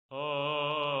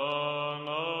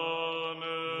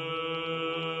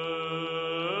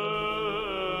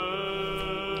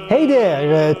Hey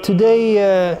there,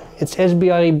 today it's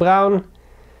B.R.E. Brown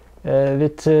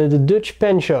with the Dutch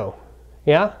pen show.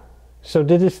 Yeah, so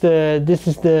this is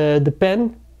the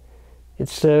pen.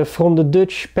 It's from the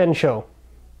Dutch pen show.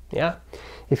 Yeah,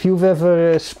 if you've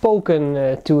ever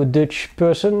spoken to a Dutch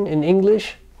person in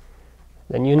English,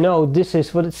 then you know this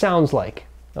is what it sounds like.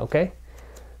 Okay,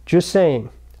 just saying.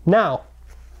 Now,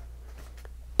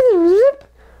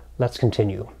 let's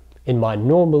continue in my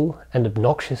normal and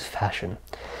obnoxious fashion.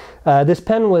 This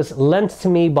pen was lent to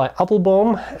me by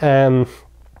Appelboom.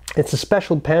 It's a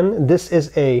special pen. This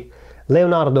is a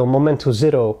Leonardo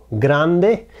MomentoZero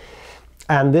Grande,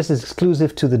 and this is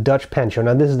exclusive to the Dutch pen show.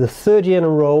 Now, this is the third year in a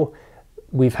row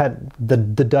we've had the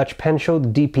Dutch pen show,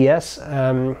 the DPS,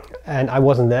 and I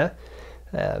wasn't there.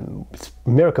 It's a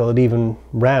miracle it even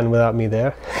ran without me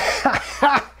there.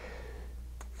 I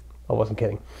wasn't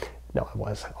kidding. No, I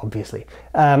was, obviously.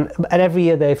 And every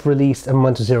year they've released a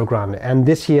MomentoZero Grande, and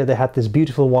this year they had this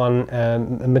beautiful one, a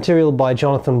material by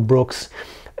Jonathan Brooks,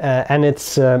 and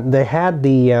it's they had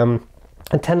the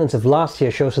attendance of last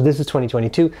year's show, so this is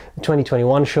 2022. The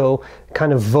 2021 show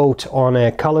kind of vote on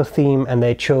a color theme, and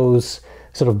they chose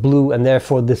sort of blue, and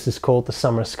therefore this is called the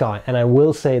summer sky. And I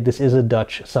will say this is a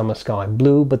Dutch summer sky,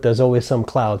 blue, but there's always some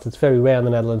clouds. It's very rare in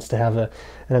the Netherlands to have an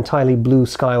entirely blue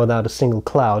sky without a single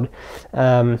cloud.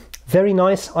 Very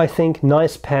nice, I think,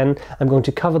 nice pen. I'm going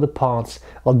to cover the parts.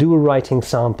 I'll do a writing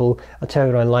sample. I'll tell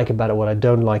you what I like about it, what I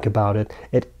don't like about it.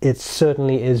 It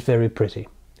certainly is very pretty.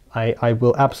 I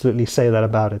will absolutely say that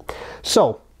about it.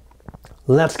 So,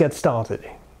 let's get started.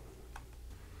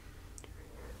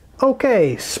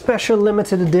 Okay, special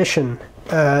limited edition.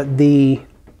 The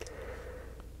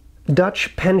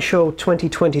Dutch Pen Show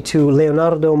 2022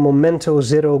 Leonardo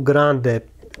MomentoZero Grande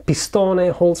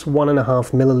Pistone holds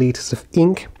 1.5 milliliters of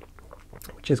ink,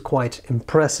 which is quite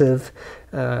impressive.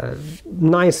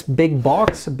 Nice big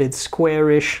box, a bit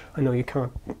squarish. I know you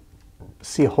can't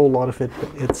see a whole lot of it, but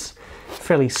it's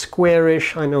fairly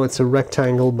squarish. I know it's a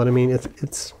rectangle, but I mean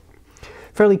it's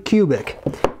fairly cubic,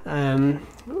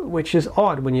 which is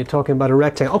odd when you're talking about a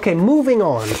rectangle. Okay, moving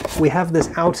on. We have this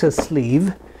outer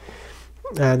sleeve.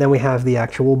 Then we have the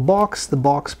actual box. The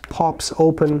box pops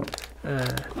open.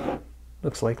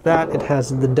 Looks like that. It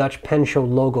has the Dutch Pen Show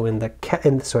logo in the cap,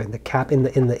 in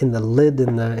the lid,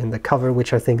 in the cover,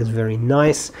 which I think is very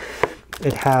nice.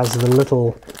 It has the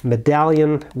little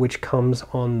medallion which comes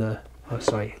on the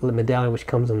medallion which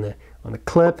comes on the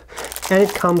clip, and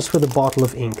it comes with a bottle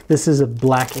of ink. This is a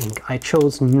black ink. I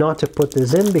chose not to put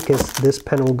this in because this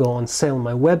pen will go on sale on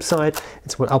my website.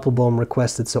 It's what Appelboom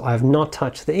requested, so I have not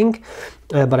touched the ink,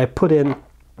 but I put in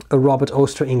a Robert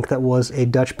Oster ink that was a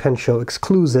Dutch Pen Show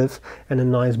exclusive, and a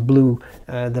nice blue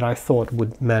that I thought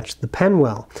would match the pen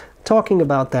well. Talking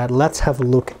about that, let's have a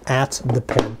look at the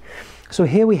pen. So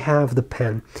here we have the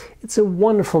pen. It's a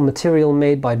wonderful material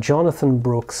made by Jonathan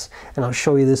Brooks, and I'll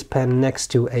show you this pen next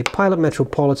to a Pilot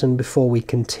Metropolitan before we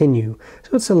continue.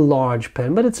 So it's a large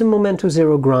pen, but it's a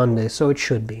MomentoZero Grande, so it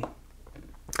should be.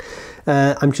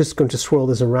 I'm just going to swirl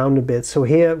this around a bit. So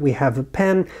here we have a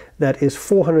pen that is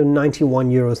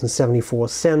 491.74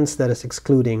 euros. That is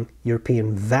excluding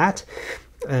European VAT.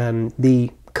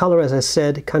 The color, as I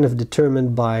said, kind of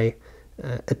determined by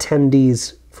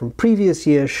attendees from previous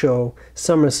year's show,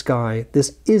 Summer Sky.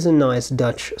 This is a nice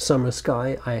Dutch summer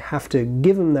sky. I have to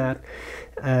give him that.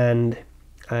 And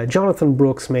Jonathan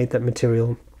Brooks made that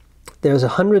material. There's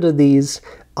 100 of these,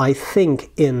 I think,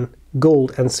 in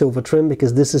gold and silver trim,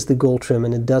 because this is the gold trim,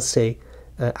 and it does say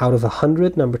out of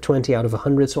 100, number 20 out of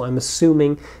 100, so I'm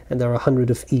assuming, and there are 100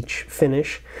 of each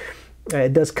finish.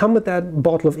 It does come with that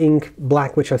bottle of ink,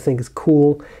 black, which I think is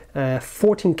cool.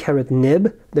 14 karat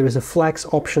nib. There is a flex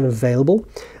option available.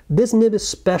 This nib is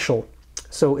special,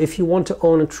 so if you want to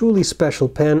own a truly special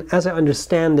pen, as I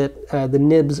understand it, the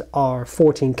nibs are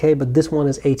 14K, but this one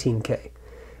is 18K.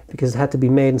 Because it had to be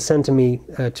made and sent to me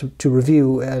to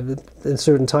review a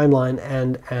certain timeline,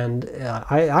 and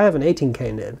I have an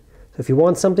 18K nib. So if you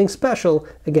want something special,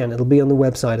 again, it'll be on the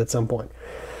website at some point.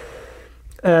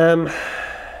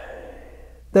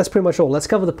 That's pretty much all. Let's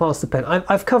cover the parts of the pen.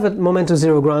 I've covered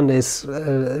MomentoZero Grandes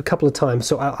a couple of times,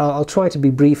 so I'll try to be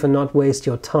brief and not waste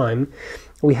your time.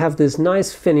 We have this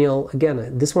nice finial.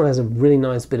 Again, this one has a really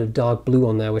nice bit of dark blue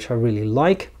on there, which I really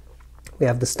like. We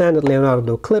have the standard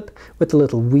Leonardo clip with the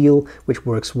little wheel, which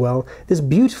works well. This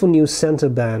beautiful new center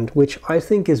band, which I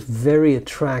think is very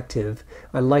attractive.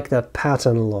 I like that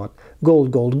pattern a lot. Gold,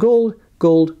 gold, gold,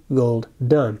 gold, gold,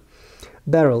 done.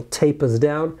 Barrel tapers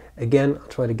down. Again, I'll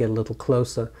try to get a little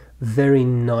closer. Very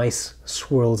nice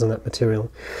swirls in that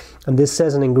material. And this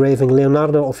says an engraving,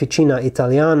 Leonardo Officina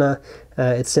Italiana,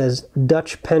 It says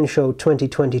Dutch Pen Show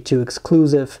 2022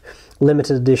 exclusive,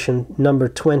 limited edition, number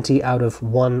 20 out of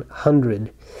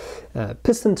 100.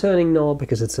 Piston turning knob,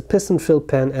 because it's a piston fill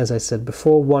pen, as I said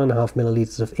before, 1.5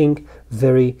 milliliters of ink,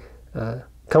 very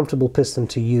comfortable piston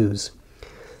to use.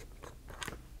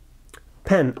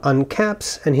 Pen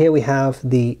uncaps, and here we have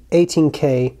the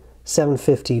 18K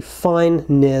 750 fine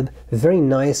nib, very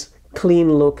nice,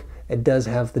 clean look. It does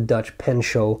have the Dutch Pen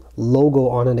Show logo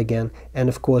on it again, and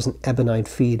of course an ebonite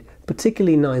feed.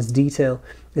 Particularly nice detail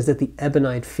is that the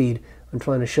ebonite feed, I'm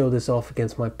trying to show this off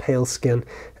against my pale skin,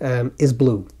 is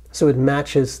blue. So it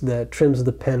matches the trims of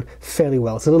the pen fairly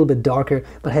well. It's a little bit darker,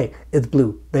 but hey, it's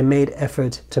blue. They made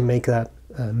effort to make that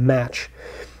match.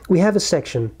 We have a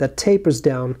section that tapers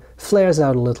down, flares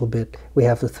out a little bit. We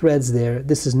have the threads there.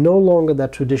 This is no longer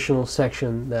that traditional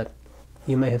section that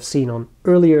you may have seen on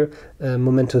earlier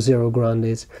MomentoZero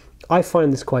Grandes. I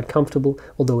find this quite comfortable,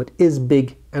 although it is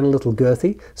big and a little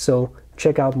girthy, so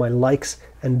check out my likes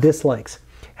and dislikes.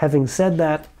 Having said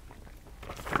that,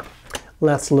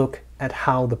 let's look at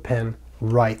how the pen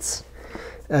writes.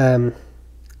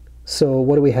 So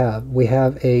what do we have? We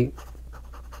have a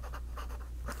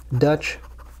Dutch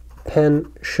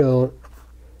Pen Show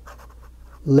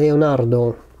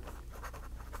Leonardo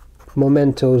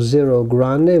MomentoZero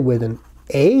Grande with an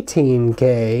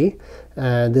 18K.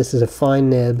 This is a fine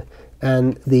nib,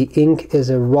 and the ink is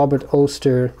a Robert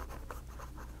Oster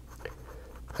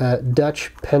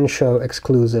Dutch Pen Show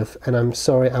exclusive. And I'm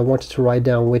sorry, I wanted to write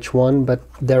down which one, but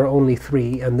there are only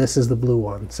 3, and this is the blue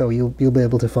one, so you'll be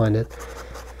able to find it.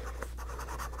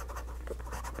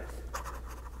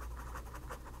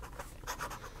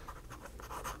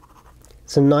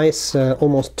 It's a nice,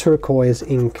 almost turquoise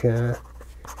ink.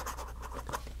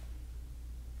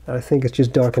 I think it's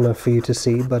just dark enough for you to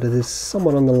see, but it is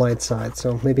somewhat on the light side,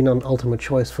 so maybe not an ultimate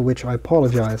choice, for which I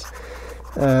apologize.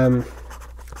 Pen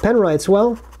writes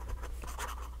well.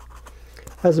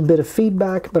 Has a bit of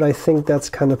feedback, but I think that's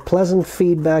kind of pleasant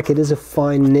feedback. It is a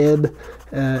fine nib,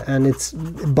 and it's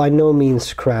by no means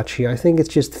scratchy. I think it's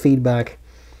just feedback.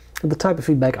 The type of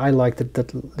feedback I like,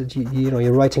 that you know,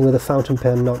 you're writing with a fountain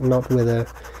pen, not with a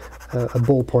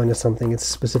ballpoint or something. It's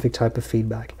a specific type of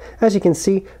feedback. As you can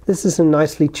see, this is a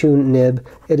nicely tuned nib.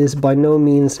 It is by no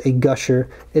means a gusher.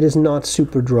 It is not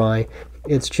super dry.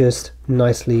 It's just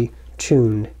nicely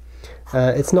tuned.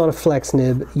 It's not a flex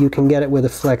nib. You can get it with a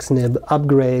flex nib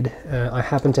upgrade. I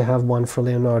happen to have one for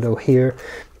Leonardo here,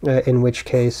 in which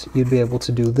case you'd be able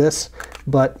to do this,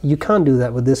 but you can't do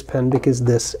that with this pen because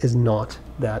this is not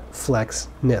that flex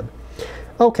nib.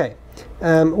 Okay,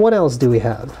 what else do we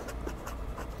have?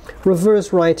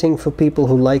 Reverse writing for people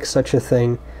who like such a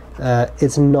thing.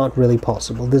 It's not really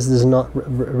possible. This is not,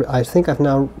 I think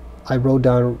I wrote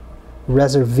down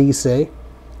reservese.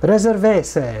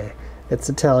 It's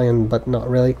Italian, but not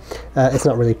really. It's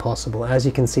not really possible. As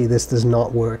you can see, this does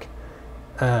not work.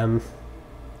 Doesn't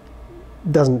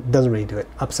really do it.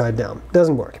 Upside down.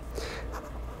 Doesn't work.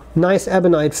 Nice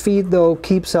ebonite feed though,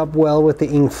 keeps up well with the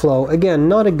ink flow. Again,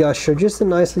 not a gusher, just a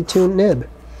nicely tuned nib.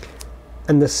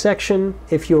 And the section,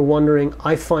 if you're wondering,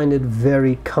 I find it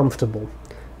very comfortable.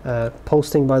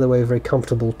 Posting, by the way, very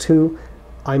comfortable too.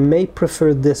 I may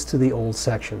prefer this to the old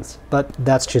sections, but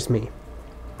that's just me.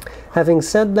 Having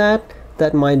said that,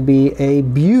 that might be a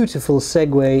beautiful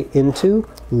segue into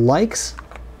likes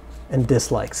and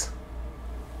dislikes.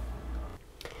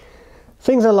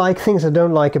 Things I like, things I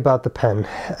don't like about the pen.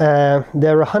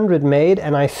 There are 100 made,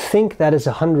 and I think that is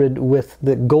 100 with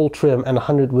the gold trim and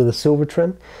 100 with the silver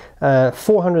trim.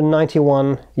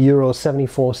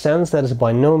 €491.74. That is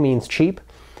by no means cheap.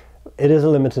 It is a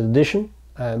limited edition,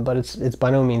 but it's by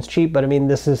no means cheap. But I mean,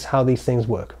 this is how these things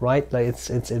work, right? Like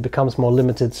it becomes more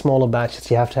limited, smaller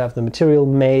batches. You have to have the material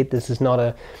made. This is not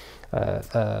a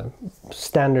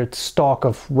standard stock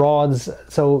of rods,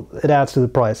 so it adds to the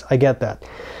price. I get that.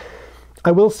 I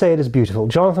will say it is beautiful.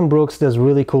 Jonathan Brooks does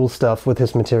really cool stuff with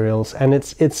his materials, and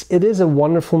it is a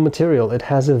wonderful material. It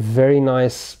has a very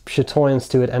nice chatoyance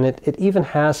to it, and it even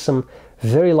has some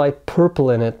very light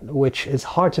purple in it, which is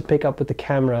hard to pick up with the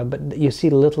camera, but you see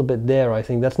a little bit there. I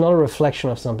think that's not a reflection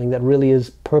of something, that really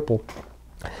is purple.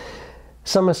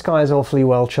 Summer skies awfully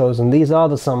well chosen. These are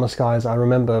the summer skies I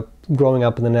remember growing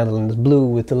up in the Netherlands, blue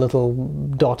with the little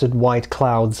dotted white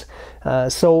clouds.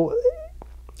 So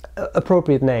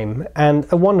appropriate name and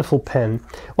a wonderful pen.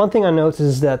 One thing I noticed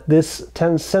is that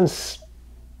since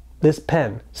this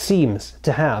pen seems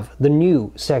to have the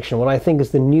new section, what I think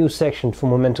is the new section for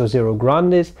MomentoZero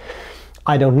Grandes.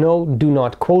 I don't know, do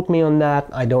not quote me on that.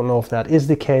 I don't know if that is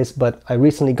the case, but I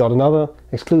recently got another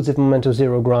exclusive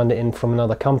MomentoZero Grande in from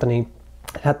another company.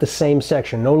 It had the same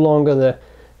section, no longer the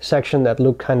section that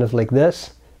looked kind of like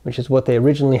this, which is what they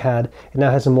originally had. It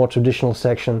now has a more traditional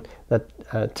section that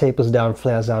tapers down,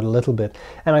 flares out a little bit.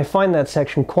 And I find that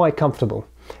section quite comfortable,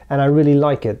 and I really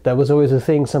like it. That was always a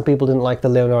thing. Some people didn't like the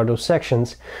Leonardo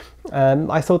sections.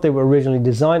 I thought they were originally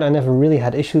designed. I never really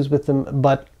had issues with them,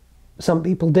 but some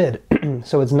people did.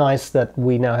 So it's nice that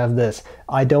we now have this.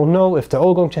 I don't know if they're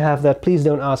all going to have that. Please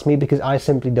don't ask me, because I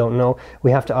simply don't know.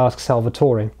 We have to ask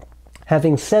Salvatore.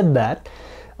 Having said that,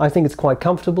 I think it's quite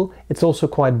comfortable. It's also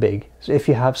quite big. So if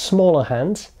you have smaller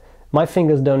hands, my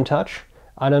fingers don't touch.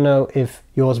 I don't know if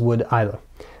yours would either.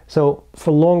 So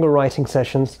for longer writing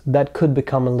sessions, that could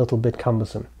become a little bit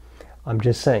cumbersome. I'm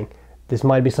just saying, this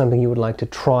might be something you would like to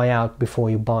try out before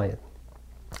you buy it.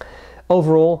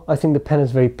 Overall, I think the pen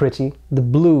is very pretty. The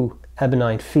blue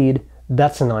ebonite feed,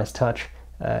 that's a nice touch.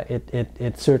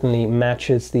 It certainly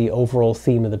matches the overall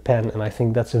theme of the pen, and I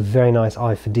think that's a very nice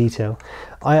eye for detail.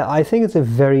 I think it's a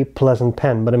very pleasant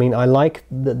pen, but I mean, I like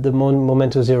the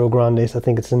MomentoZero Grandes. I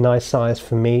think it's a nice size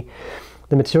for me.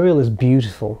 The material is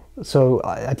beautiful, so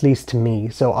at least to me,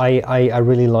 so I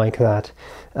really like that.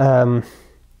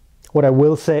 What I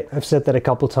will say, I've said that a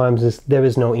couple times, is there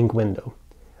is no ink window.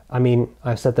 I mean,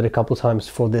 I've said that a couple times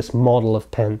for this model of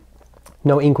pen.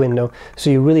 No ink window, so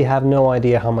you really have no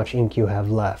idea how much ink you have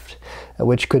left,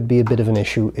 which could be a bit of an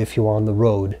issue if you're on the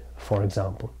road, for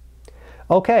example.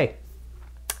 Okay,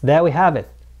 there we have it.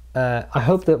 I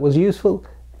hope that was useful.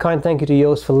 Kind thank you to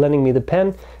Joost for lending me the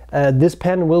pen. This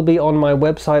pen will be on my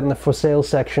website in the for sale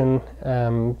section,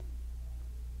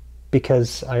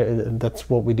 because that's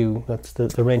what we do. That's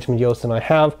the arrangement Joost and I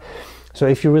have. So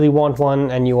if you really want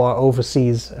one and you are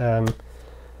overseas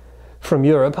from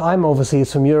Europe, I'm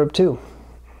overseas from Europe too.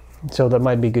 So that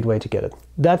might be a good way to get it.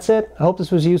 That's it. I hope this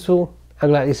was useful. I'll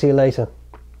gladly see you later.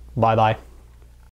 Bye bye.